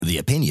The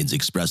opinions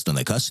expressed on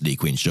the Custody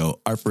Queen Show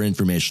are for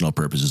informational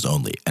purposes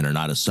only and are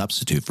not a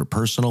substitute for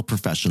personal,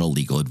 professional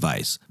legal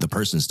advice. The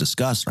persons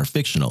discussed are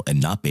fictional and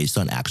not based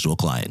on actual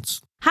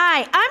clients.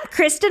 Hi, I'm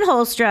Kristen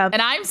Holstrom.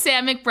 And I'm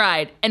Sam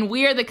McBride, and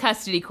we are the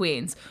Custody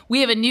Queens.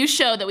 We have a new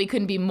show that we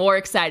couldn't be more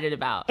excited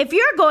about. If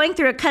you're going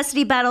through a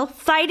custody battle,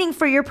 fighting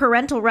for your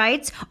parental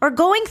rights, or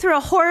going through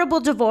a horrible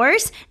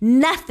divorce,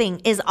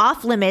 nothing is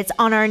off limits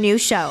on our new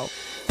show.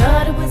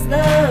 Thought it was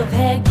love,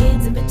 had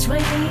kids in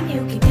between.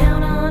 You can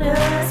count on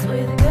us,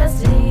 we're the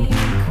Custody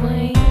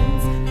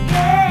Queens.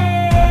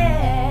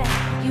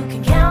 Yeah, you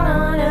can count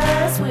on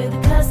us, we're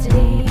the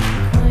Custody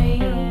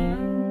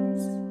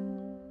Queens.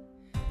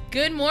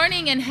 Good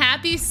morning and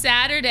happy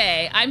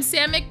Saturday. I'm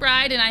Sam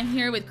McBride, and I'm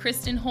here with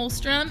Kristen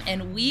Holstrom,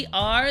 and we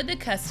are the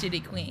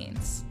Custody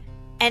Queens.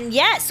 And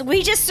yes,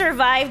 we just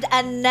survived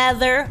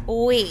another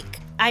week.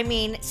 I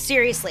mean,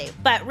 seriously.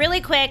 But really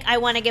quick, I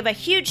want to give a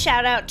huge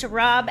shout out to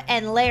Rob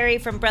and Larry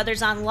from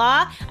Brothers on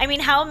Law. I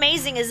mean, how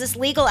amazing is this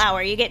legal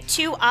hour? You get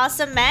two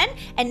awesome men,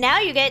 and now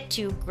you get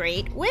two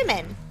great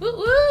women. Woo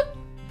woo!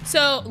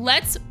 So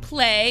let's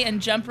play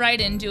and jump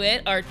right into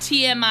it, our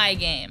TMI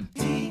game.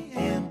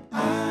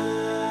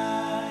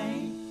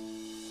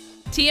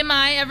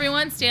 TMI,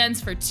 everyone, stands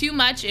for too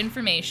much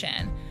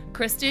information.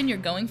 Kristen, you're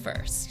going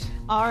first.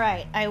 All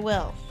right, I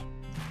will.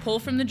 Pull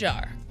from the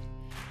jar.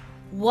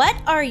 What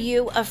are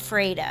you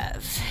afraid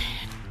of?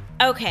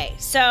 Okay,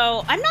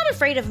 so I'm not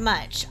afraid of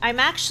much. I'm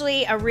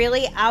actually a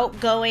really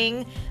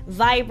outgoing,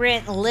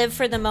 vibrant, live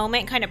for the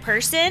moment kind of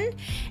person,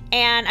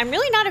 and I'm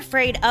really not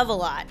afraid of a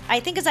lot. I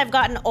think as I've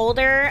gotten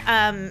older,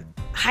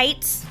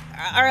 heights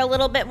are a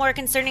little bit more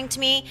concerning to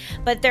me,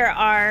 but there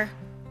are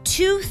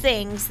two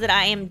things that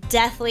I am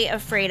deathly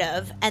afraid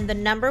of, and the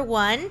number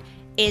one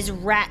is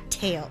rat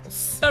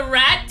tails. The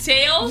rat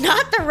tail?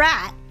 Not the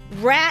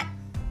rat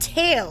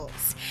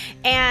tails.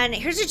 And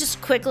here's a just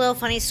quick little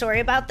funny story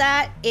about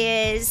that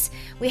is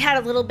we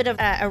had a little bit of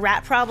a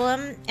rat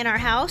problem in our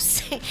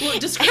house. Well,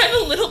 describe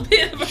a little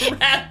bit of a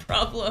rat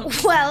problem.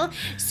 Well,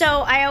 so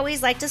I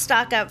always like to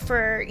stock up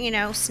for,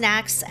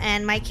 snacks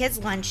and my kids'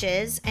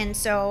 lunches. And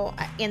so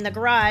in the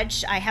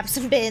garage, I have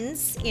some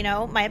bins,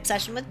 my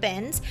obsession with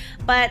bins.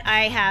 But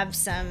I have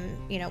some,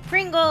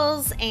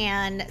 Pringles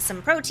and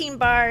some protein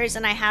bars,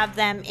 and I have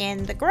them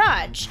in the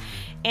garage.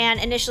 And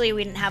initially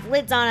we didn't have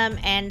lids on them,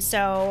 and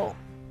so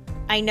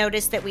I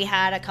noticed that we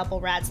had a couple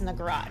rats in the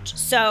garage.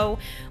 So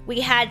we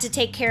had to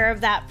take care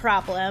of that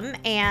problem,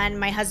 and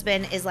my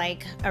husband is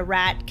like a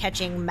rat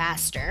catching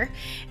master,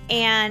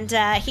 and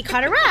he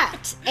caught a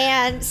rat.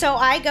 And so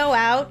I go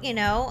out,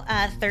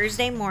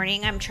 Thursday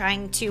morning, I'm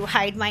trying to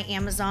hide my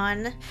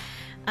Amazon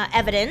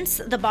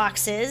evidence, the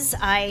boxes.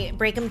 I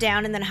break them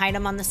down and then hide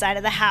them on the side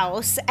of the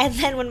house. And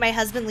then when my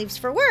husband leaves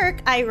for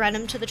work, I run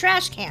them to the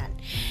trash can.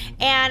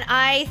 And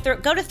I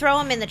go to throw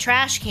them in the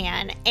trash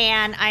can,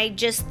 and I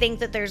just think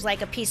that there's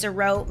like a piece of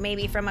rope,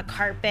 maybe from a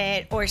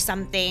carpet or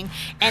something,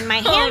 and my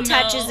hand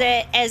touches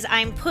it as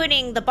I'm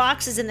putting the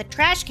boxes in the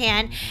trash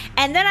can,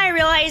 and then I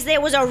realized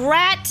it was a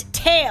rat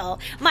tail.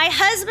 My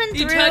husband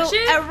threw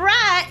a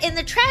rat in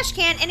the trash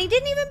can, and he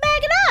didn't even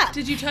bag it up.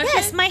 Did you touch it?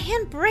 Yes, my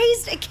hand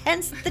grazed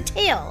against the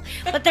tail.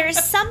 But there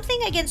is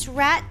something against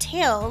rat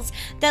tails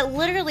that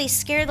literally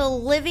scare the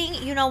living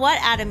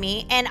out of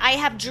me, and I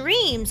have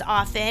dreams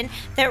often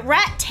that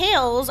rat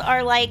tails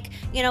are like,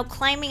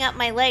 climbing up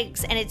my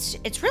legs, and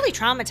it's really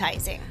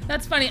traumatizing.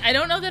 That's funny. I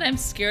don't know that I'm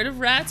scared of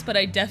rats, but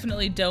I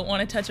definitely don't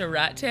want to touch a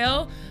rat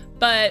tail.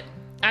 But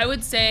I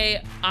would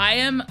say I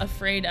am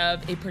afraid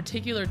of a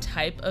particular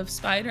type of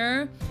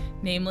spider,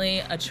 namely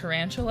a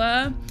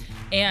tarantula.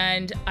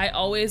 And I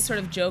always sort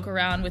of joke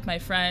around with my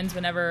friends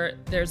whenever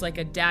there's like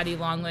a daddy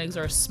longlegs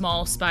or a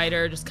small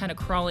spider just kind of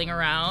crawling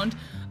around.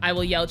 I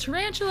will yell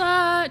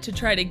tarantula to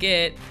try to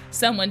get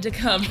someone to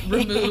come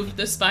remove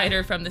the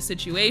spider from the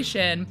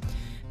situation.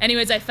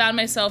 Anyways, I found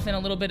myself in a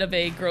little bit of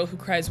a girl who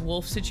cries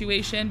wolf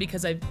situation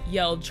because I've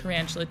yelled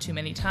tarantula too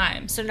many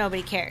times. So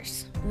nobody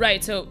cares.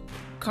 Right, so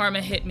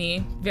karma hit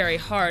me very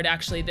hard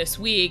actually this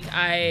week.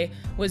 I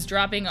was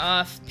dropping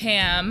off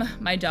Pam,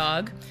 my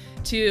dog,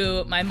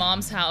 to my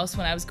mom's house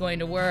when I was going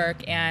to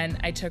work, and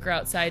I took her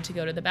outside to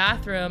go to the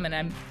bathroom, and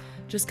I'm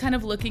just kind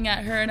of looking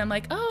at her, and I'm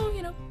like,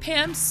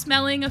 Pam's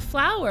smelling a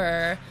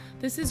flower.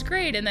 This is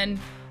great. And then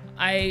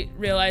I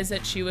realized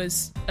that she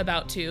was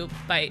about to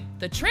bite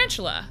the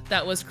tarantula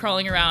that was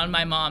crawling around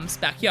my mom's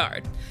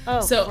backyard.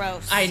 Oh, so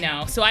gross. I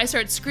know. So I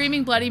start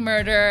screaming bloody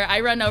murder.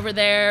 I run over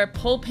there,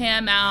 pull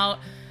Pam out,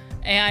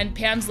 and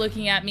Pam's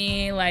looking at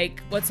me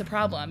like, what's the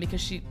problem?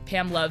 Because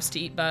Pam loves to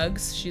eat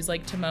bugs. She's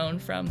like Timon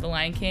from The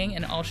Lion King,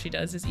 and all she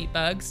does is eat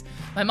bugs.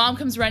 My mom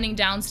comes running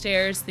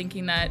downstairs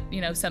thinking that,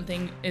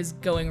 something is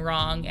going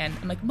wrong. And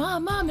I'm like,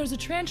 Mom, there's a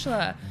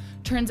tarantula.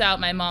 Turns out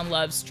my mom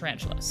loves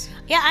tarantulas.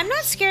 Yeah, I'm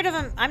not scared of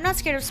them. I'm not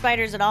scared of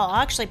spiders at all.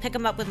 I'll actually pick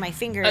them up with my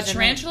fingers. A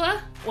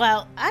tarantula?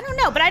 Well, I don't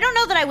know, but I don't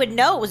know that I would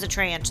know it was a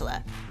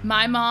tarantula.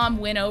 My mom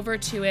went over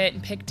to it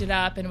and picked it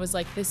up and was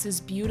like, this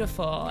is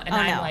beautiful. And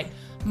I'm like,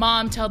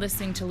 Mom, tell this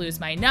thing to lose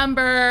my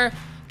number.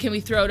 can we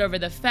throw it over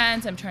the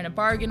fence? I'm trying to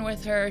bargain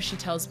with her. She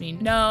tells me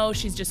no.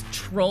 She's just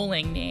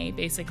trolling me,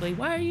 basically.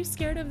 Why are you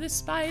scared of this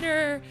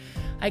spider?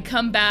 I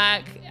come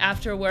back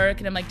after work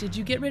and I'm like, did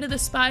you get rid of the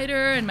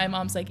spider? And my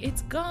mom's like,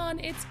 it's gone,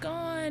 it's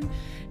gone.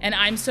 And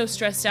I'm so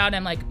stressed out.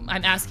 I'm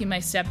asking my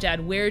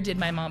stepdad, where did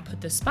my mom put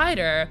the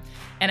spider?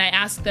 And I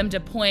ask them to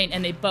point,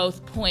 and they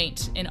both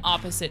point in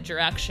opposite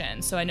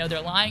directions. So I know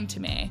they're lying to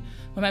me.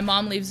 When my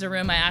mom leaves the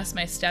room, I ask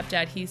my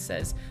stepdad, he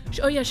says,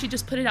 oh yeah, she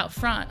just put it out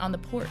front on the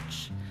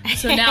porch.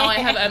 So now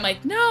I'm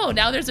like, no,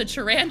 now there's a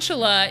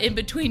tarantula in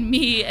between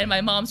me and my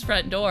mom's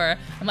front door.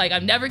 I'm like,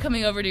 I'm never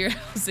coming over to your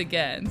house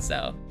again,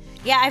 so.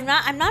 Yeah,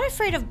 I'm not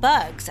afraid of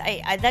bugs.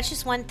 I that's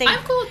just one thing.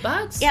 I'm cool with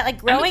bugs. Yeah, like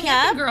growing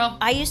up, girl.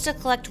 I used to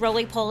collect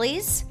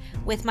roly-polies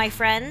with my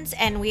friends,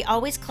 and we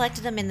always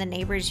collected them in the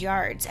neighbors'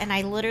 yards, and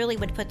I literally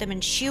would put them in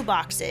shoe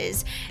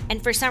boxes,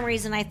 and for some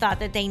reason I thought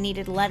that they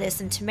needed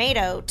lettuce and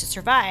tomato to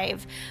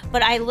survive,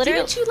 but I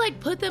literally... Didn't you, like,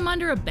 put them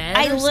under a bed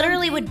I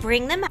literally would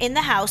bring them in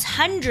the house,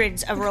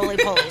 hundreds of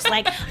roly-polies.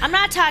 Like, I'm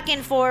not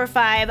talking 4 or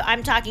 5,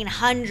 I'm talking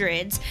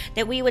hundreds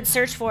that we would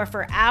search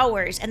for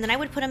hours, and then I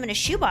would put them in a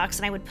shoebox,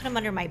 and I would put them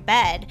under my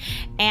bed,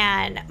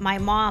 and my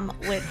mom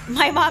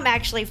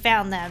actually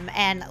found them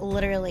and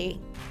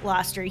literally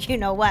lost her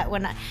you-know-what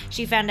when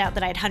she found out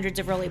that I had hundreds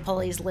of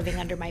roly-polies living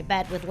under my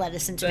bed with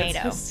lettuce and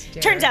tomato.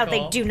 Turns out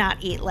they do not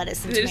eat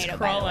lettuce and tomato,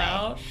 by the way.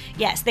 Out?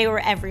 Yes, they were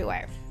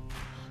everywhere.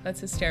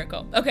 That's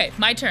hysterical. Okay,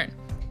 my turn.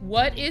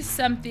 What is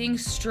something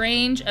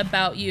strange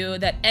about you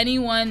that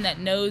anyone that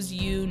knows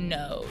you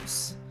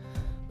knows?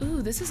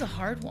 Ooh, this is a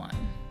hard one.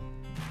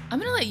 I'm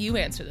going to let you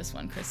answer this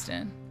one,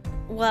 Kristen.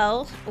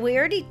 Well,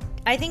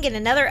 I think in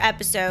another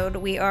episode,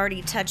 we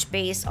already touched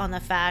base on the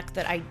fact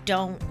that I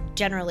don't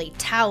generally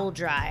towel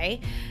dry.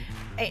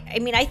 I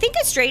mean, I think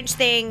a strange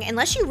thing,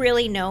 unless you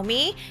really know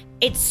me,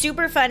 it's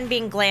super fun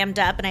being glammed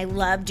up, and I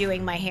love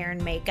doing my hair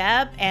and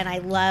makeup, and I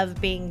love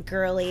being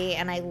girly,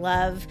 and I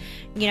love,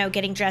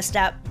 getting dressed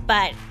up.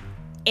 But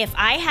if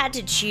I had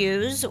to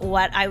choose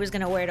what I was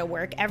going to wear to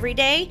work every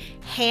day,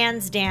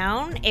 hands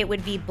down, it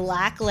would be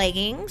black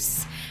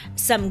leggings,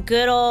 some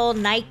good old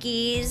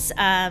Nikes,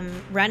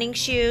 running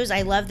shoes.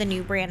 I love the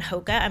new brand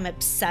Hoka. I'm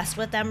obsessed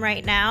with them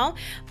right now.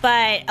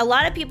 But a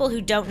lot of people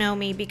who don't know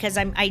me, because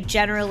I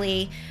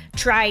generally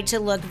try to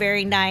look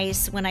very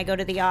nice when I go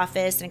to the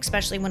office, and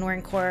especially when we're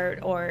in court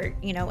or,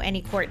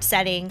 any court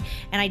setting,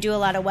 and I do a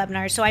lot of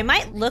webinars. So I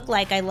might look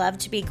like I love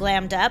to be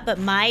glammed up, but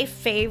my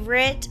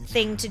favorite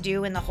thing to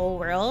do in the whole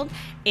world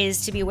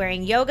is to be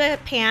wearing yoga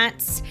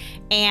pants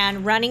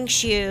and running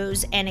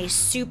shoes and a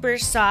super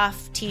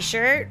soft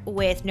t-shirt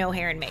with no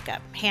hair and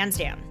makeup. Hands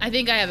down. I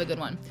think I have a good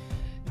one.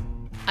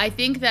 I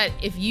think that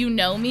if you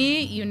know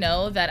me, you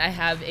know that I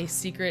have a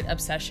secret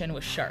obsession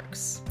with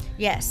sharks.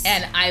 Yes.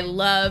 And I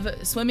love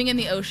swimming in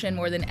the ocean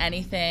more than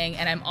anything,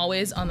 and I'm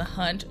always on the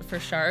hunt for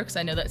sharks.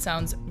 I know that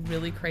sounds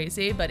really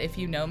crazy, but if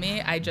you know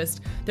me,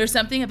 there's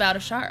something about a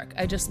shark.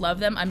 I just love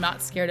them. I'm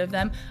not scared of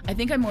them. I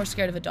think I'm more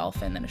scared of a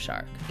dolphin than a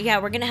shark. Yeah,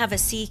 we're going to have a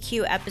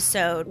CQ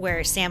episode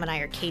where Sam and I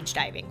are cage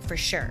diving for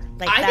sure.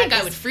 I think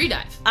I would free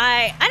dive.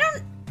 I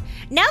don't...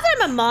 Now that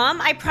I'm a mom,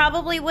 I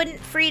probably wouldn't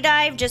free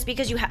dive just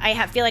because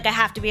I feel like I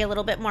have to be a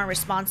little bit more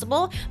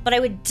responsible, but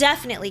I would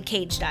definitely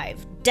cage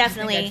dive.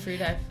 Definitely. I think I'd free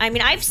dive. I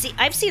mean, I've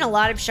seen a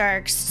lot of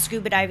sharks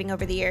scuba diving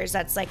over the years.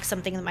 That's like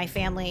something that my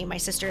family, my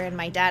sister and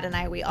my dad and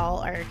I, we all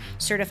are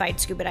certified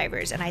scuba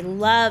divers, and I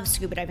love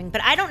scuba diving,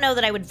 but I don't know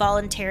that I would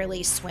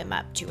voluntarily swim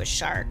up to a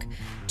shark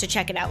to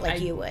check it out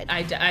like you would.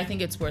 I think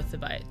it's worth the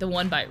bite. The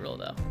 1 bite rule,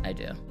 though. I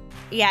do.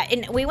 Yeah,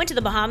 and we went to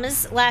the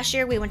Bahamas last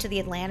year. We went to the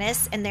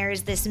Atlantis, and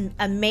there's this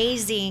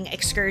amazing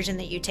excursion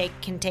that you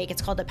can take.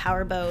 It's called the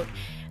Powerboat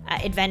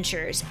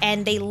Adventures,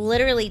 and they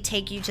literally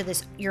take you to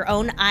your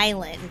own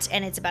island,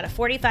 and it's about a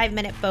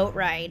 45-minute boat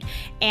ride.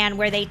 And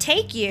where they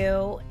take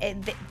you,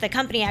 the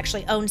company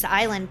actually owns the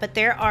island, but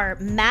there are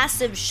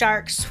massive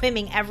sharks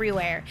swimming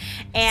everywhere.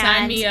 And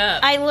sign me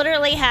up. I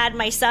literally had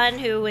my son,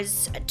 who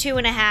was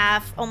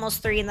 2.5,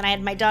 almost 3, and then I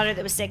had my daughter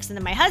that was 6, and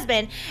then my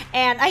husband.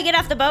 And I get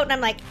off the boat, and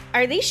I'm like,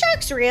 "Are these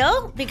sharks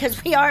real?"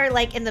 Because we are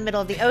like in the middle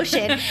of the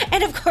ocean.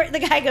 And of course, the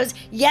guy goes,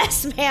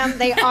 "Yes, ma'am,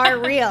 they are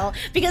real,"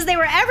 because they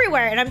were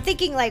everywhere. And I'm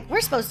thinking, like,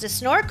 we're supposed to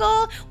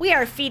snorkel, we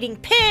are feeding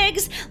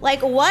pigs,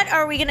 like, what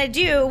are we gonna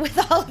do with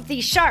all of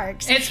these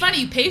sharks? And it's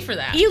funny, you pay for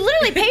that. You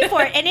literally pay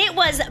for it, and it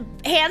was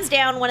hands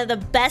down one of the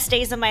best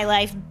days of my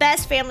life,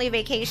 best family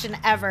vacation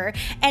ever.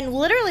 And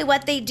literally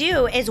what they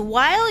do is,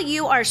 while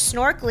you are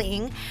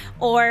snorkeling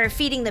or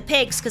feeding the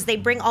pigs, because they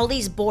bring all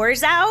these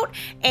boars out,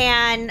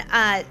 and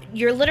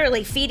you're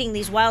literally feeding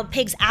these wild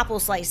pigs apple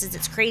slices.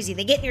 It's crazy.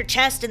 They get in your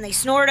chest and they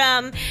snort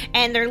them,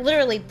 and they're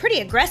literally pretty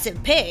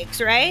aggressive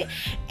pigs, right?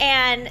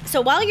 And so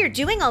while you're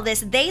doing all this,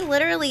 they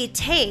literally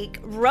take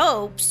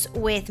ropes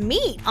with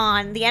meat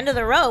on the end of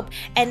the rope,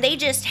 and they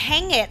just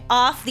hang it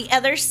off the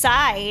other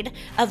side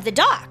of the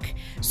dock.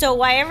 So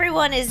while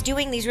everyone is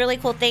doing these really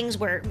cool things,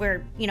 we're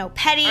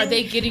petting. Are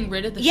they getting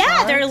rid of the sharks?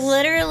 Yeah, they're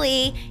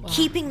literally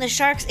keeping the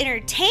sharks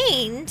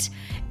entertained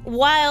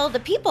while the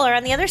people are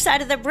on the other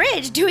side of the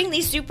bridge doing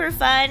these super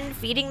fun,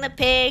 feeding the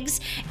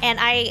pigs. And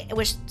I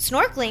was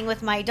snorkeling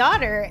with my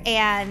daughter,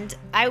 and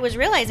I was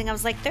realizing, I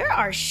was like, there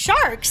are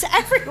sharks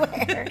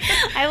everywhere.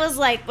 I was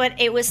like, but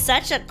it was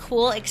such a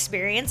cool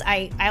experience.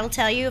 I'll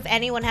tell you, if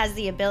anyone has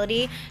the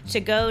ability to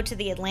go to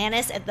the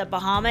Atlantis at the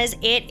Bahamas,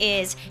 it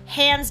is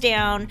hands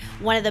down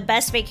one of the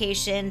best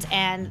vacations.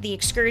 And the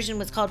excursion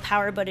was called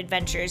Powerboat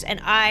Adventures,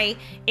 and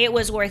it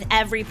was worth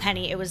every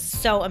penny. It was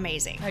so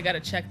amazing. I gotta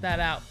check that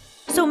out.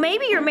 So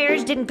maybe your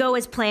marriage didn't go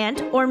as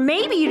planned, or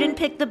maybe you didn't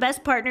pick the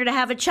best partner to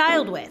have a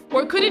child with.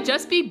 Or could it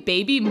just be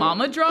baby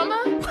mama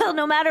drama? Well,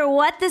 no matter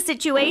what the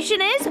situation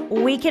is,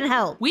 we can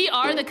help. We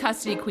are the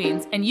Custody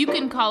Queens, and you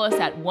can call us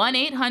at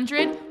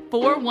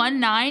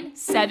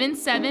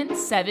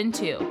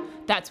 1-800-419-7772.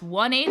 That's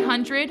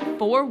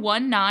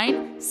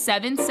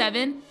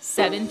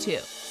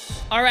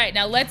 1-800-419-7772. All right,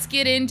 now let's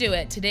get into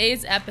it.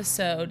 Today's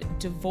episode,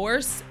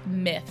 Divorce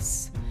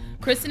Myths.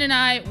 Kristen and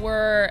I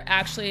were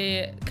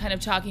actually kind of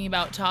talking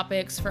about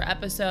topics for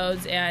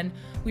episodes, and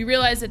we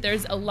realized that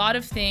there's a lot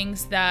of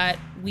things that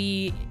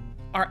we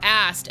are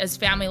asked as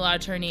family law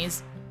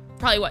attorneys,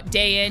 probably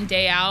day in,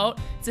 day out.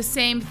 It's the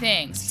same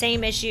things.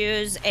 Same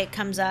issues. It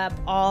comes up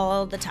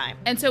all the time.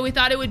 And so we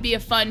thought it would be a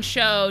fun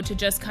show to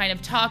just kind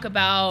of talk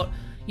about,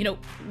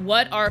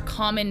 what are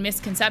common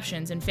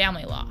misconceptions in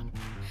family law.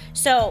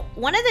 So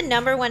one of the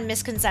number one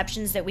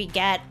misconceptions that we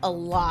get a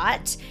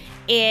lot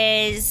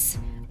is,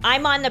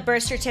 I'm on the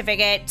birth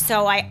certificate,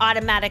 so I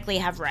automatically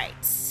have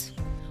rights.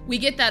 We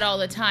get that all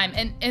the time,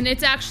 and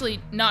it's actually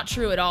not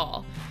true at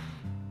all.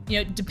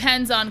 It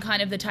depends on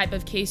kind of the type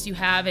of case you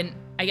have, and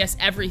I guess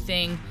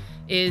everything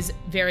is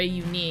very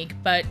unique.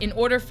 But in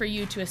order for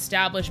you to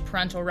establish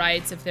parental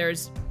rights, if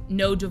there's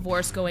no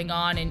divorce going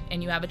on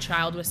and you have a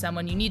child with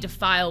someone, you need to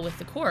file with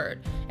the court,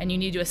 and you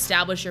need to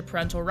establish your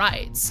parental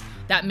rights.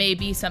 That may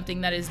be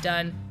something that is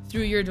done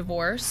through your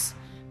divorce,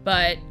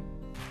 but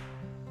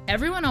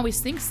everyone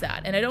always thinks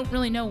that, and I don't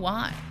really know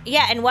why.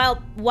 Yeah, and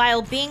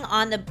while being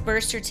on the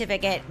birth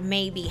certificate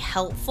may be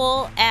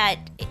helpful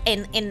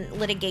in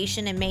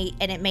litigation, and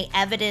it may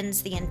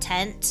evidence the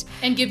intent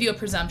and give you a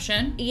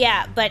presumption.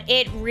 Yeah, but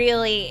it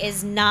really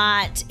is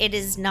not. It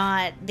is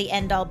not the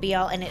end all be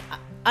all, and it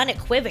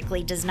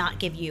unequivocally does not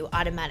give you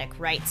automatic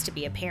rights to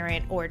be a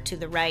parent or to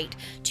the right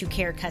to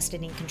care,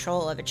 custody, and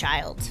control of a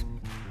child.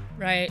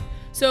 Right.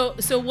 So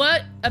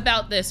what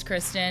about this,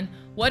 Kristen?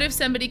 What if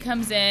somebody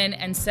comes in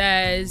and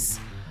says,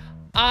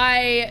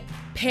 I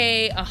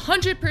pay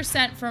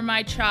 100% for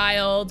my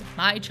child,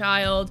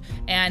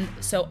 and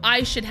so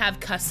I should have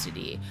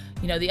custody.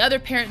 The other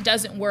parent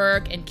doesn't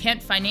work and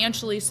can't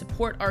financially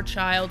support our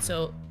child,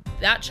 so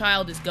that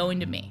child is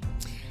going to me.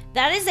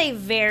 That is a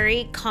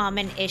very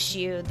common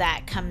issue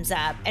that comes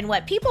up. And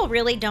what people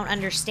really don't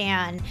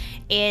understand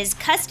is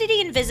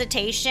custody and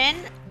visitation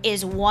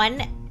is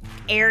one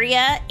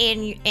area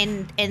in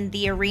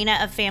the arena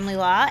of family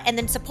law, and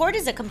then support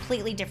is a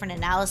completely different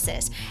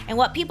analysis. And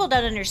what people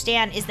don't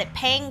understand is that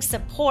paying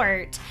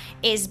support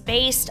is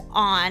based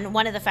on,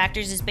 one of the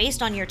factors is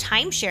based on your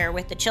timeshare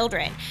with the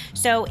children.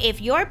 So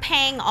if you're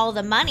paying all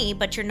the money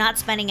but you're not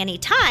spending any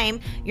time,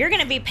 you're going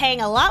to be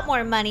paying a lot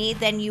more money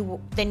than you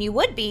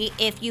would be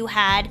if you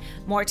had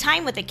more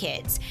time with the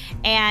kids.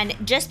 And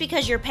just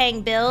because you're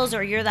paying bills,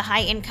 or you're the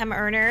high income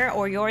earner,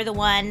 or you're the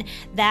one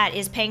that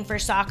is paying for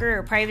soccer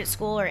or private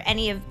school or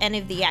any of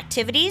the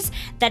activities,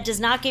 that does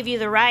not give you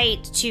the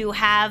right to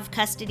have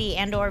custody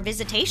and or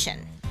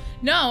visitation.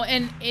 No,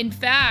 and in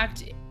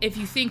fact, if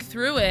you think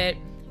through it,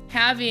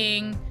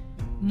 having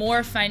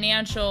more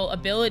financial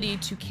ability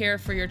to care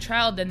for your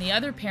child than the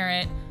other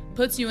parent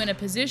puts you in a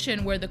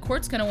position where the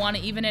court's going to want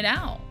to even it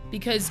out,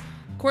 because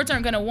courts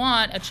aren't going to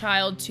want a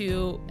child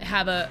to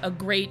have a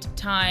great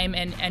time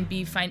and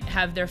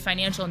have their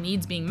financial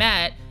needs being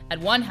met at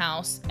one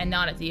house and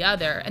not at the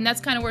other. And that's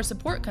kind of where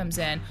support comes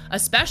in,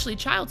 especially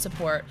child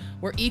support.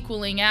 We're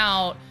equaling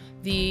out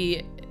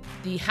the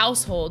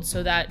household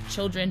so that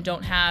children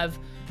don't have,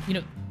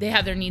 they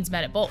have their needs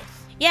met at both.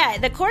 Yeah,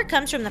 the court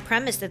comes from the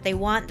premise that they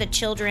want the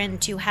children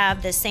to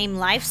have the same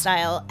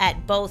lifestyle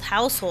at both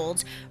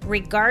households,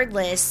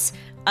 regardless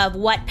of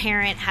what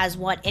parent has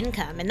what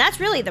income. And that's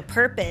really the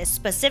purpose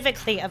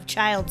specifically of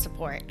child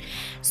support.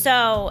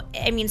 So,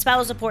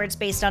 spousal support is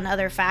based on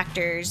other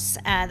factors.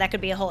 That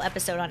could be a whole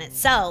episode on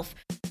itself.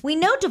 We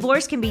know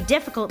divorce can be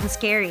difficult and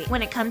scary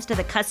when it comes to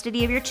the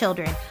custody of your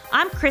children.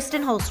 I'm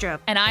Kristen Holstrup.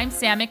 And I'm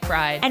Sam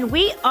McBride. And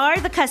we are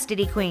the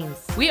Custody Queens.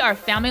 We are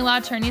family law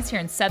attorneys here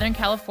in Southern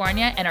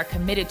California and are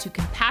committed to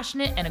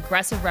compassionate and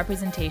aggressive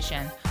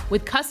representation.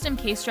 With custom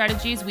case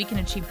strategies, we can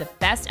achieve the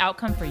best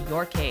outcome for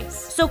your case.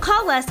 So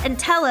call us and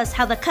tell us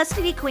how the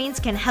Custody Queens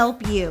can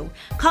help you.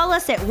 Call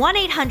us at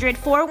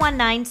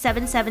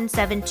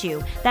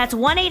 1-800-419-7772. That's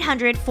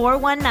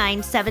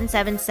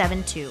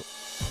 1-800-419-7772.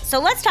 So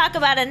let's talk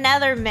about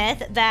another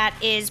myth that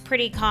is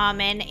pretty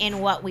common in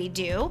what we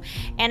do.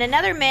 And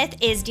another myth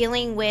is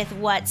dealing with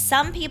what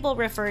some people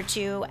refer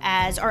to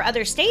as, or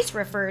other states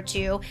refer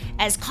to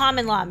as,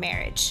 common law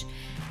marriage.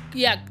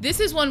 Yeah, this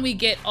is one we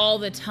get all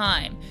the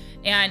time.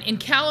 And in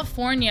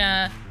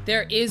California,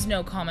 there is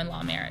no common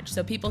law marriage.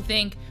 So people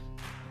think,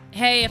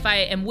 hey, if I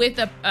am with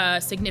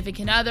a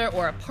significant other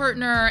or a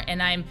partner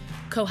and I'm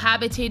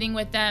cohabitating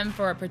with them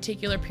for a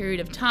particular period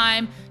of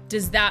time,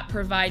 does that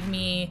provide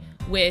me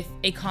with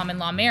a common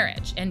law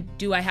marriage? And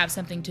do I have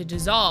something to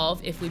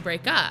dissolve if we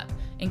break up?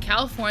 In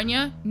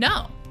California,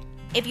 no.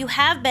 If you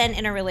have been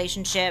in a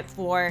relationship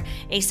for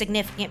a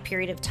significant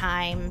period of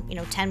time,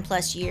 10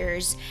 plus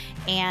years,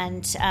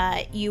 and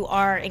you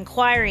are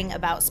inquiring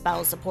about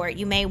spousal support,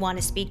 you may want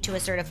to speak to a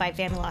certified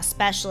family law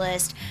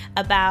specialist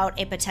about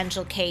a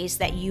potential case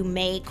that you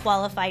may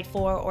qualify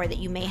for or that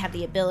you may have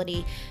the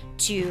ability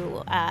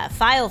to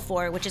file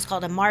for, which is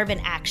called a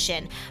Marvin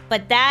action.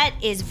 But that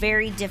is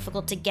very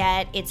difficult to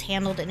get. It's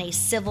handled in a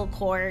civil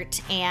court,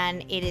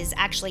 and it is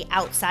actually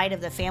outside of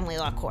the family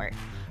law court.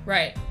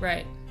 Right.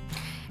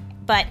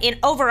 But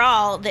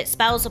overall, that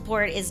spousal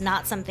support is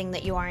not something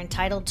that you are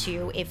entitled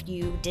to if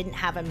you didn't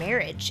have a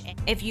marriage.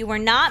 If you were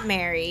not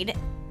married,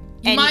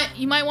 you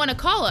might want to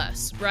call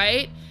us,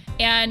 right?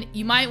 And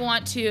you might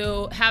want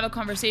to have a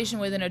conversation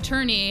with an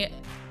attorney.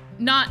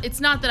 It's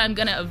not that I'm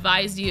going to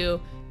advise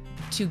you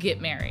to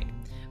get married,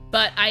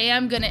 but I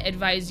am going to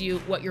advise you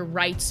what your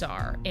rights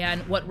are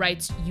and what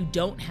rights you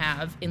don't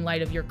have in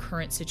light of your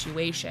current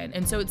situation.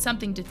 And so it's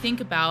something to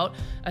think about,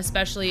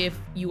 especially if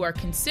you are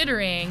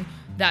considering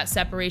that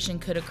separation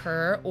could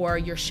occur or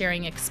you're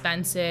sharing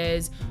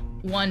expenses,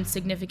 one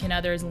significant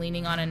other is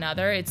leaning on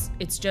another.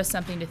 It's just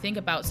something to think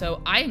about.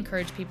 So I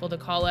encourage people to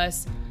call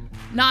us,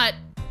 not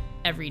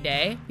every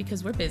day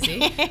because we're busy,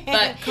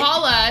 but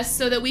call us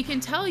so that we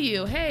can tell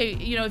you, hey,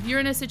 if you're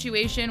in a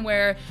situation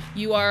where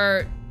you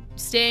are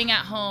staying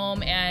at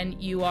home and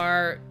you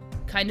are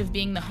kind of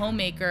being the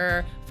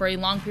homemaker for a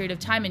long period of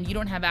time and you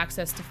don't have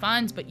access to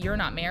funds, but you're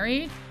not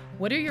married,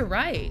 what are your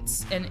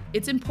rights? And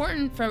it's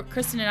important for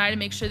Kristen and I to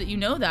make sure that you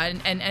know that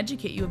and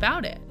educate you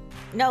about it.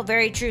 No,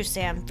 very true,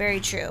 Sam. Very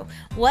true.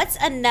 What's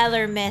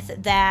another myth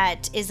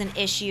that is an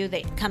issue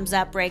that comes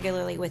up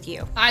regularly with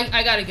you?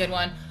 I got a good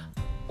one.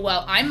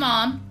 Well, I'm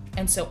mom,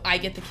 and so I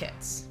get the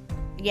kids.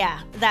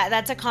 Yeah,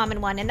 that's a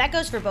common one, and that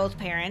goes for both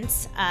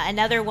parents.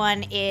 Another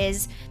one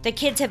is the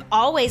kids have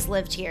always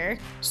lived here,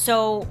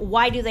 so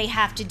why do they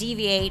have to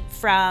deviate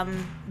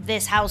from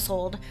this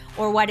household,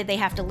 or why did they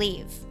have to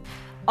leave?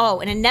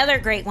 Oh, and another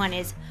great one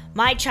is,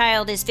 my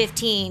child is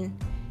 15.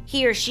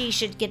 He or she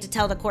should get to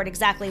tell the court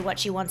exactly what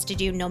she wants to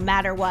do no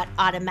matter what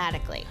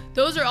automatically.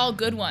 Those are all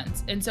good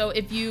ones. And so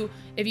if you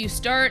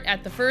start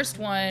at the first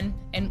one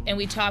and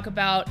we talk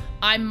about,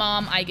 I'm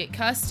mom, I get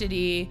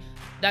custody,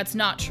 that's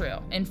not true.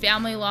 In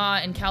family law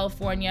in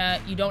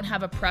California, you don't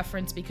have a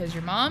preference because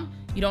you're mom.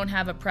 You don't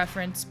have a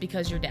preference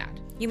because you're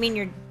dad. You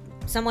mean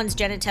someone's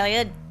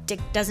genitalia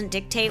doesn't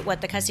dictate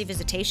what the custody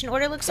visitation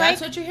order looks like?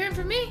 That's what you're hearing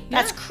from me. Yeah.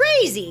 That's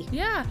crazy.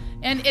 Yeah.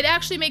 And it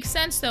actually makes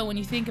sense, though, when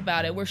you think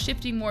about it. We're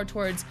shifting more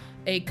towards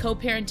a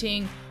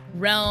co-parenting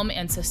realm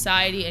and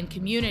society and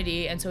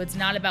community. And so it's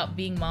not about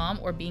being mom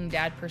or being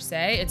dad per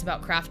se. It's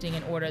about crafting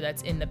an order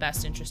that's in the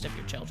best interest of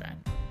your children.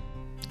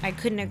 I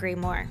couldn't agree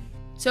more.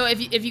 So if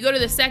you go to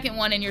the second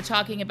one and you're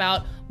talking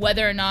about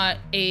whether or not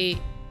a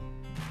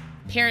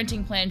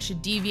parenting plan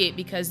should deviate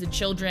because the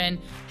children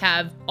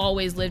have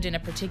always lived in a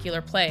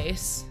particular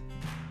place.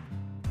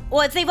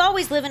 Well, if they've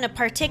always lived in a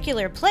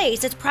particular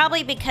place, it's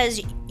probably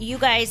because you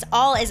guys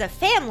all as a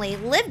family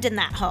lived in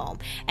that home.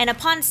 And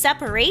upon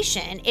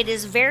separation, it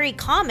is very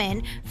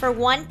common for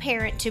one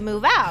parent to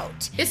move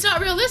out. It's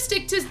not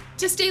realistic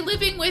to stay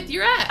living with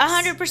your ex.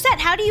 100%.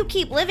 How do you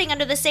keep living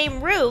under the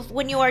same roof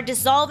when you are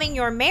dissolving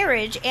your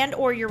marriage and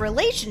or your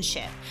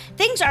relationship?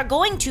 Things are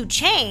going to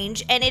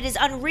change, and it is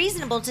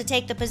unreasonable to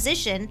take the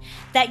position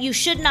that you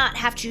should not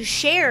have to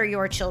share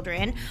your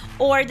children,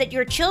 or that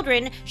your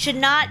children should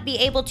not be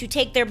able to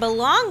take their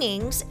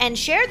belongings and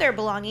share their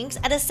belongings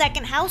at a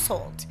second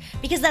household,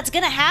 because that's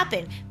going to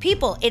happen.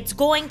 People, it's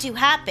going to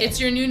happen.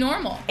 It's your new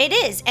normal. It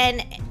is.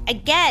 And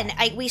again,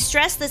 we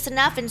stress this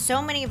enough in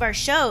so many of our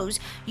shows.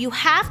 You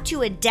have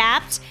to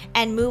adapt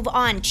and move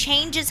on.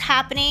 Change is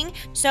happening.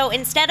 So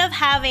instead of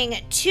having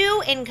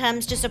 2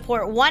 incomes to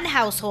support one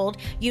household,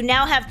 you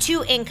now have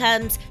 2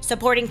 incomes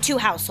supporting 2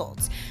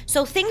 households.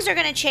 So things are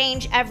going to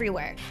change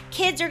everywhere.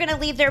 Kids are going to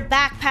leave their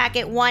backpack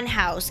at one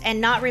house and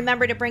not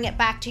remember to bring it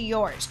back to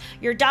yours.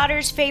 Your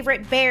daughter's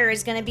favorite bear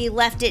is going to be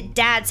left at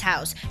dad's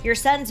house. Your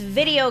son's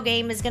video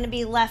game is going to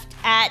be left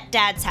at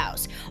dad's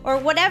house, or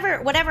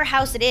whatever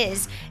house it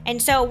is.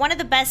 And so one of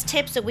the best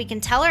tips that we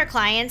can tell our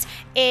clients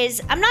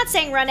is, I'm not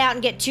saying run out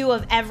and get 2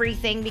 of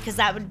everything because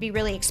that would be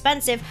really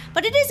expensive,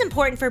 but it is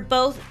important for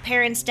both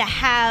parents to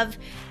have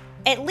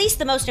at least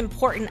the most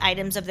important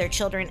items of their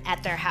children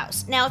at their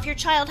house. Now, if your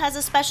child has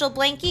a special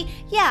blankie,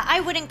 yeah,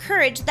 I would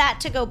encourage that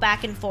to go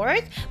back and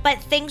forth, but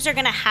things are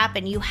going to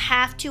happen. You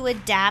have to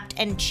adapt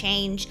and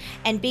change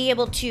and be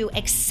able to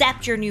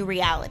accept your new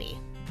reality.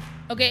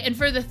 Okay, and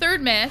for the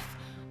third myth,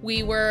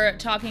 we were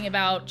talking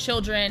about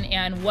children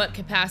and what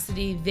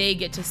capacity they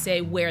get to say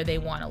where they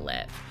want to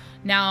live.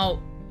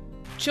 Now,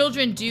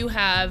 children do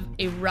have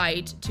a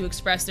right to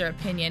express their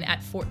opinion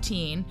at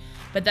 14,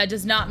 but that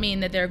does not mean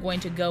that they're going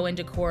to go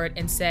into court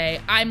and say,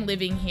 I'm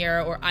living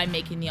here or I'm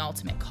making the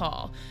ultimate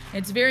call.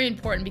 And it's very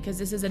important because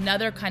this is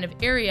another kind of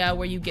area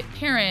where you get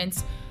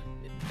parents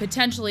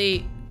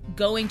potentially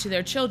going to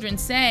their children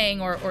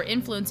saying or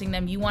influencing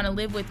them, you want to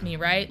live with me,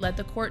 right? Let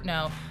the court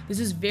know.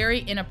 This is very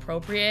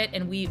inappropriate,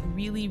 and we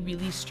really,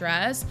 really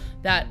stress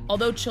that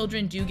although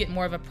children do get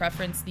more of a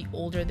preference the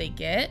older they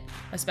get,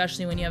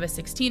 especially when you have a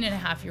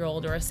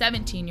 16-and-a-half-year-old or a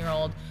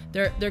 17-year-old,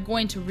 they're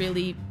going to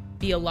really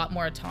be a lot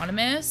more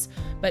autonomous,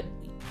 but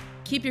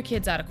keep your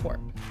kids out of court,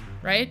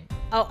 right?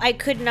 Oh, I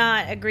could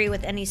not agree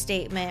with any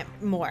statement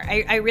more.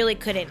 I really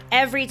couldn't.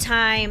 Every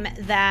time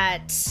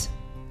that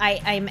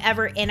I'm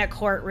ever in a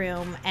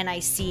courtroom and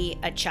I see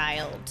a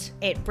child,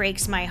 it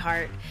breaks my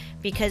heart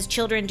because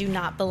children do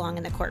not belong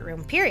in the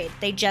courtroom, period.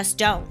 They just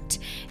don't.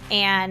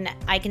 And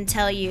I can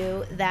tell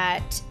you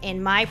that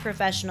in my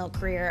professional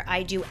career,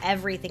 I do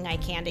everything I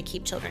can to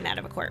keep children out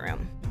of a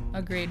courtroom.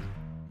 Agreed.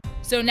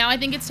 So now I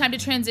think it's time to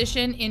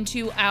transition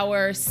into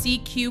our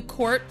CQ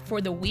court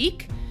for the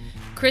week.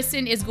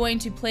 Kristen is going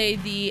to play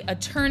the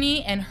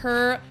attorney and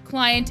her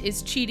client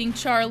is Cheating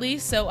Charlie,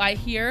 so I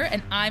hear,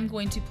 and I'm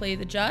going to play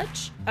the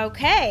judge.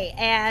 Okay,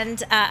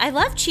 and I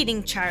love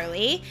Cheating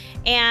Charlie,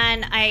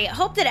 and I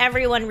hope that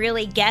everyone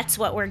really gets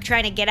what we're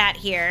trying to get at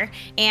here,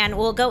 and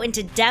we'll go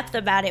into depth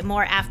about it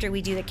more after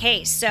we do the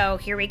case. So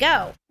here we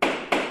go.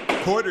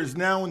 Court is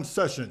now in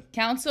session.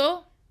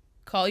 Counsel,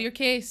 call your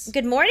case.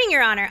 Good morning,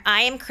 Your Honor.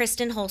 I am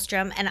Kristen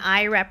Holstrom, and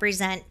I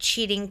represent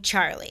Cheating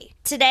Charlie.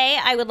 Today,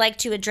 I would like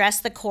to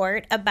address the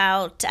court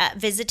about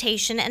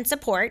visitation and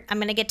support. I'm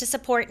going to get to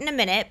support in a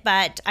minute,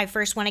 but I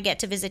first want to get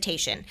to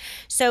visitation.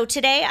 So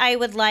today, I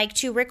would like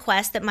to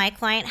request that my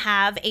client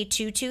have a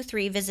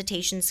 2-2-3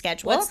 visitation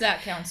schedule. What's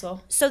that,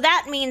 counsel? So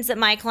that means that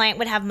my client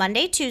would have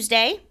Monday,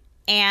 Tuesday,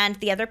 and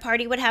the other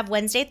party would have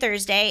Wednesday,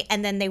 Thursday,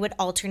 and then they would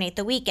alternate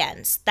the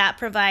weekends. That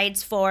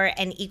provides for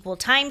an equal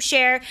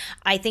timeshare.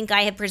 I think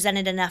I have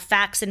presented enough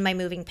facts in my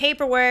moving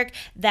paperwork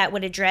that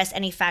would address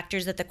any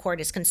factors that the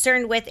court is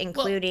concerned with,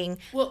 including...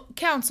 Well,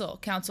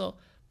 counsel,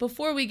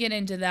 before we get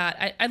into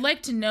that, I'd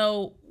like to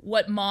know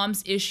what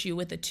mom's issue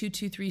with the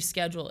 2-2-3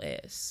 schedule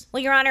is.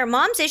 Well, Your Honor,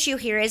 mom's issue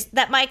here is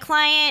that my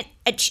client,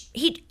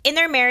 in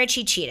their marriage,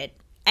 he cheated.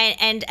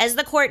 And as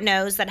the court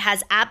knows, that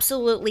has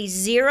absolutely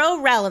zero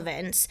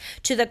relevance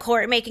to the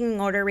court making an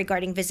order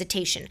regarding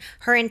visitation.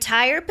 Her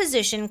entire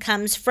position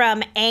comes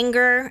from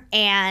anger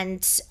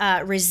and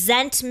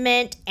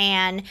resentment,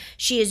 and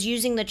she is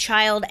using the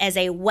child as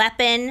a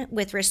weapon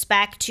with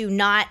respect to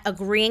not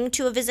agreeing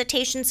to a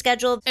visitation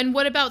schedule. And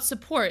what about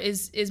support?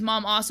 Is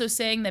mom also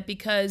saying that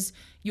because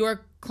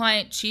your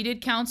client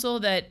cheated, counsel,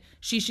 that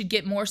she should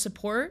get more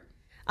support?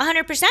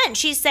 100%.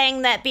 She's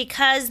saying that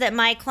because that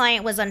my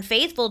client was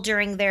unfaithful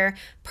during their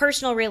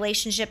personal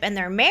relationship and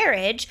their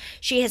marriage,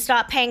 she has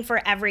stopped paying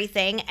for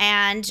everything,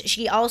 and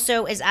she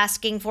also is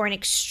asking for an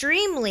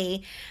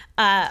extremely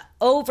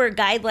over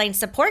guideline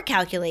support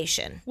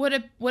calculation.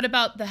 What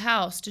about the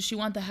house? Does she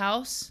want the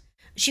house?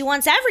 She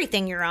wants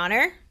everything, Your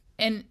Honor.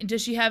 And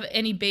does she have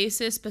any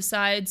basis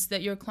besides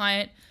that your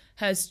client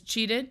has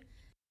cheated?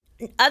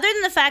 Other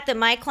than the fact that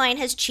my client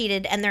has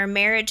cheated and their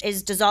marriage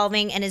is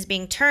dissolving and is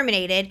being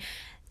terminated,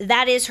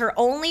 that is her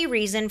only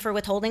reason for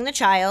withholding the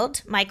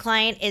child. My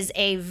client is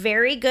a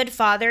very good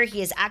father.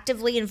 He is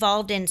actively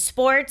involved in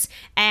sports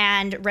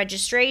and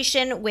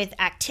registration with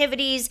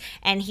activities,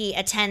 and he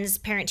attends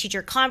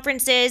parent-teacher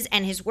conferences,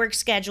 and his work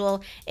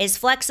schedule is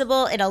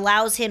flexible. It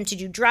allows him to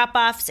do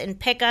drop-offs and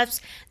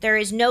pickups. There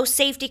is no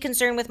safety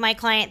concern with my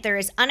client. There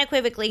is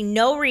unequivocally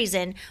no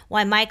reason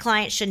why my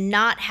client should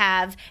not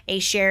have a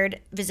shared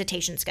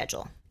visitation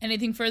schedule.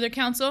 Anything further,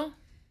 counsel?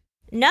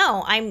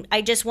 No,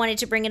 I just wanted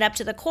to bring it up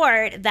to the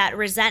court that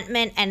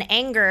resentment and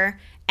anger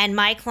and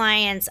my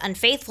client's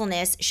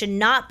unfaithfulness should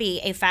not be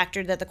a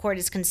factor that the court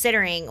is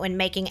considering when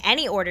making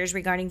any orders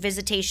regarding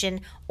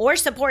visitation or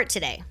support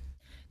today.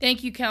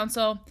 Thank you,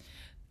 counsel.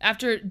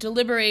 After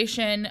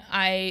deliberation,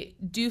 I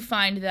do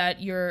find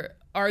that your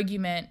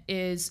argument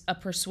is a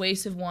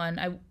persuasive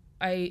one.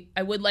 I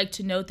would like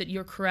to note that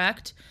you're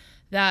correct,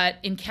 that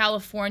in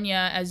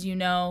California, as you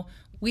know,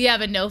 we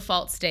have a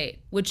no-fault state,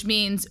 which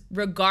means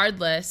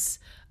regardless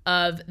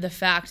of the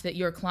fact that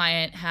your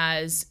client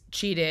has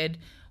cheated,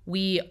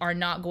 we are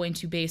not going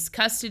to base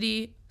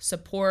custody,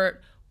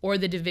 support, or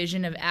the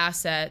division of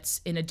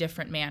assets in a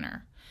different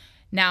manner.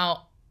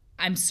 Now,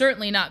 I'm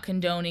certainly not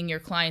condoning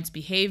your client's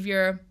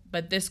behavior,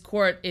 but this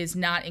court is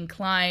not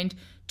inclined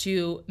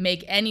to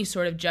make any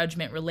sort of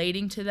judgment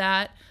relating to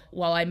that.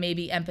 While I may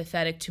be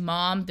empathetic to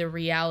mom, the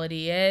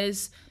reality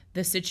is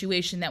the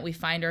situation that we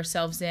find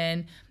ourselves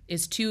in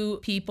is two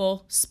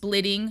people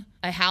splitting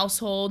a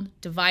household,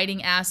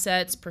 dividing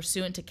assets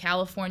pursuant to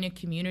California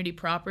community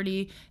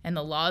property and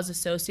the laws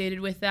associated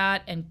with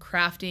that, and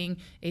crafting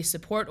a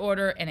support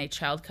order and a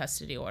child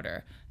custody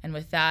order. And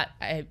with that,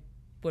 I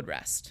would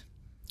rest.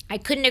 I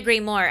couldn't agree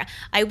more.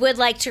 I would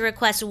like to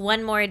request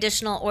one more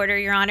additional order,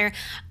 Your Honor.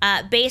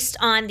 Based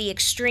on the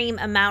extreme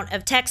amount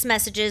of text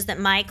messages that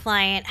my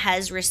client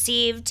has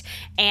received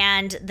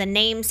and the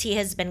names he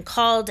has been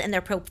called and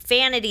the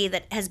profanity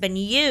that has been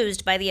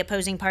used by the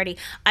opposing party,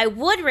 I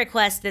would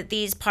request that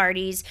these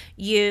parties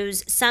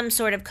use some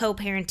sort of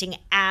co-parenting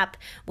app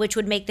which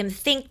would make them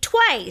think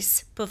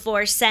twice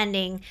before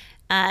sending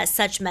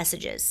such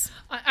messages.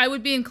 I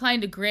would be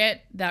inclined to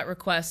grant that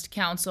request,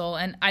 counsel,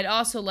 and I'd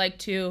also like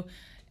to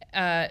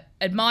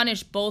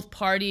admonish both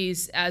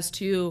parties as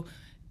to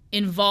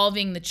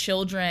involving the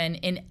children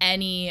in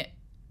any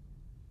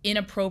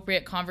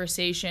inappropriate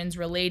conversations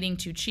relating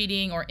to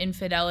cheating or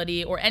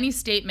infidelity or any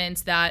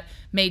statements that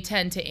may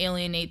tend to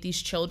alienate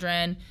these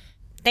children.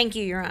 Thank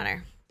you, Your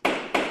Honor.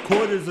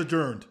 Court is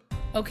adjourned.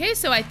 Okay,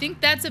 so I think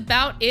that's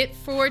about it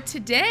for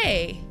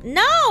today.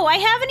 No, I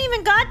haven't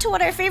even got to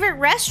what our favorite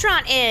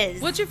restaurant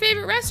is. What's your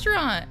favorite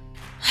restaurant?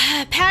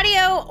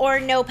 Patio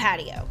or no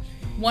patio?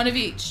 One of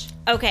each.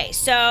 Okay,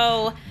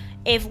 so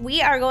if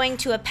we are going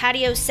to a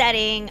patio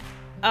setting,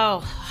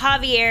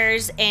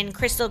 Javier's in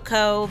Crystal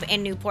Cove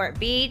in Newport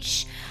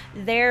Beach.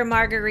 Their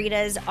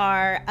margaritas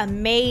are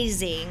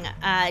amazing.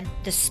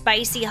 The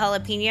spicy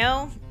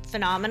jalapeno,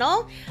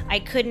 phenomenal. I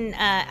couldn't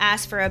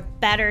ask for a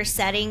better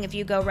setting if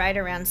you go right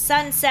around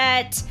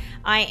sunset.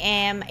 I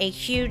am a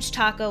huge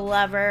taco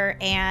lover,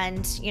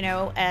 and,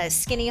 a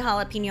skinny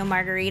jalapeno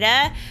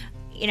margarita.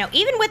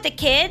 Even with the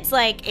kids,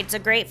 it's a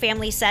great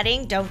family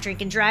setting. Don't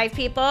drink and drive,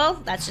 people.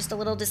 That's just a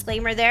little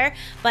disclaimer there.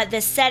 But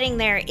the setting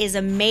there is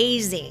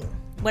amazing.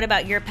 What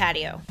about your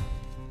patio?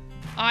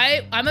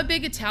 I'm a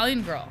big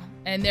Italian girl,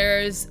 and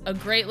there's a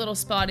great little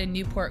spot in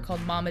Newport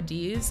called Mama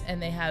D's, and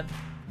they have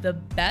the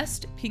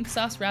best pink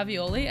sauce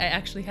ravioli. I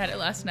actually had it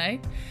last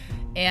night.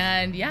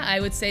 And yeah, I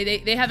would say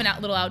they have a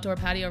little outdoor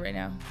patio right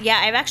now. Yeah,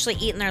 I've actually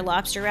eaten their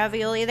lobster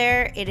ravioli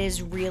there. It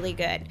is really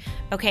good.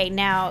 Okay,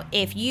 now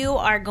if you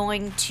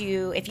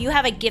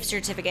have a gift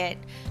certificate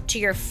to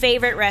your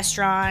favorite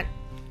restaurant,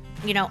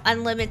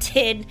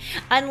 unlimited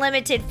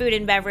food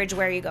and beverage,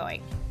 where are you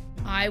going?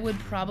 I would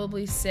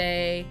probably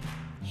say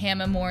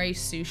Hamamori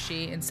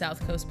Sushi in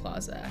South Coast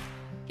Plaza.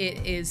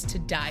 It is to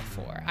die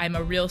for. I'm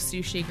a real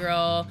sushi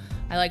girl.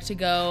 I like to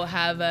go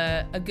have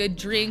a good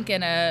drink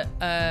and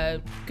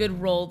a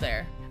good roll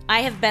there.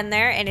 I have been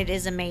there, and it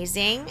is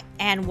amazing.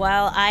 And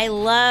while I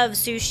love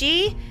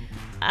sushi,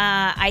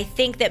 I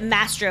think that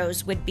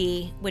Mastro's would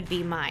be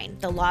mine.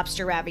 The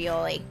lobster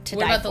ravioli to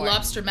die for. What about the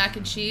lobster mac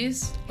and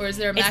cheese? Or is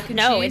there a mac and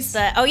cheese?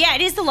 No,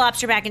 it is the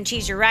lobster mac and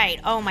cheese. You're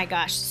right. Oh my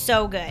gosh,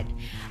 so good.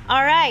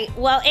 All right,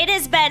 well, it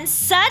has been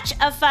such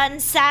a fun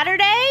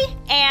Saturday,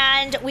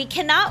 and we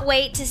cannot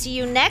wait to see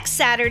you next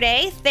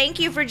Saturday. Thank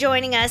you for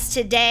joining us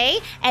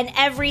today and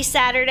every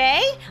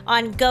Saturday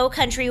on Go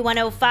Country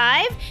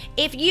 105.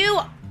 If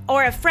you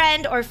or a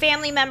friend or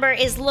family member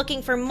is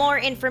looking for more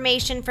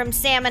information from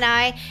Sam and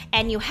I,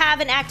 and you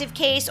have an active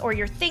case or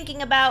you're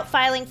thinking about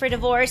filing for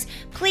divorce,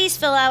 please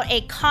fill out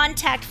a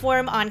contact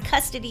form on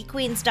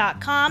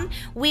custodyqueens.com.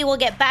 We will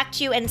get back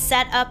to you and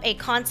set up a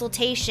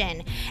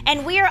consultation.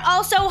 And we are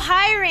also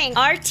hiring.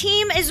 Our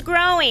team is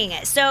growing.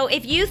 So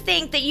if you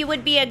think that you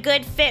would be a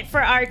good fit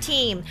for our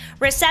team,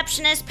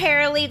 receptionist,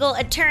 paralegal,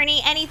 attorney,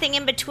 anything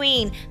in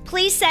between,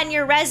 please send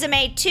your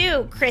resume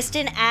to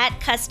Kristen at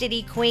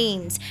Custody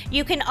Queens.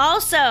 You can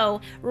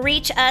also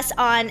reach us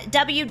on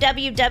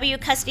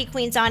www.Custody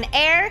Queens on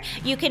Air.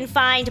 You can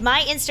find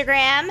my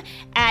Instagram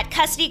at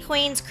Custody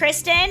Queens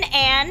Kristen,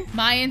 and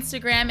my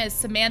Instagram is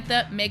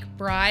Samantha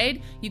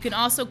McBride. You can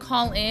also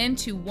call in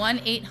to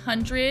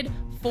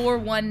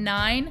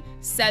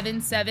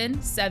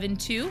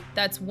 1-800-419-7772.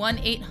 That's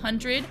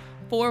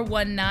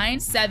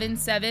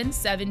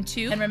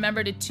 1-800-419-7772. And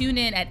remember to tune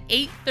in at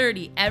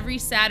 8:30 every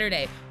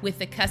Saturday with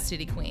the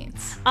Custody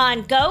Queens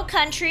on Go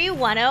Country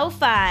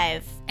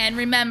 105. And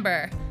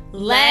remember,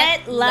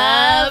 let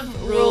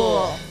love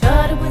rule.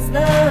 Thought it was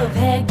love,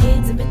 had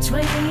kids in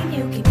between.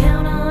 You can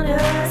count on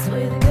us,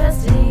 we're the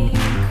Custody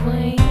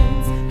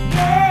Queens.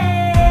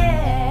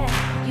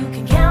 Yeah, you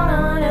can count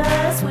on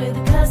us, we're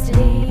the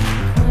Custody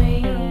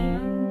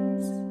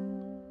Queens.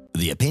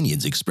 The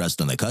opinions expressed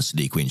on the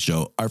Custody Queen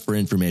Show are for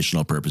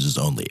informational purposes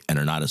only and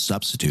are not a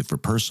substitute for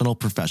personal,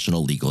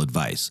 professional legal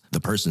advice. The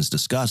persons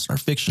discussed are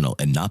fictional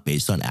and not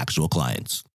based on actual clients.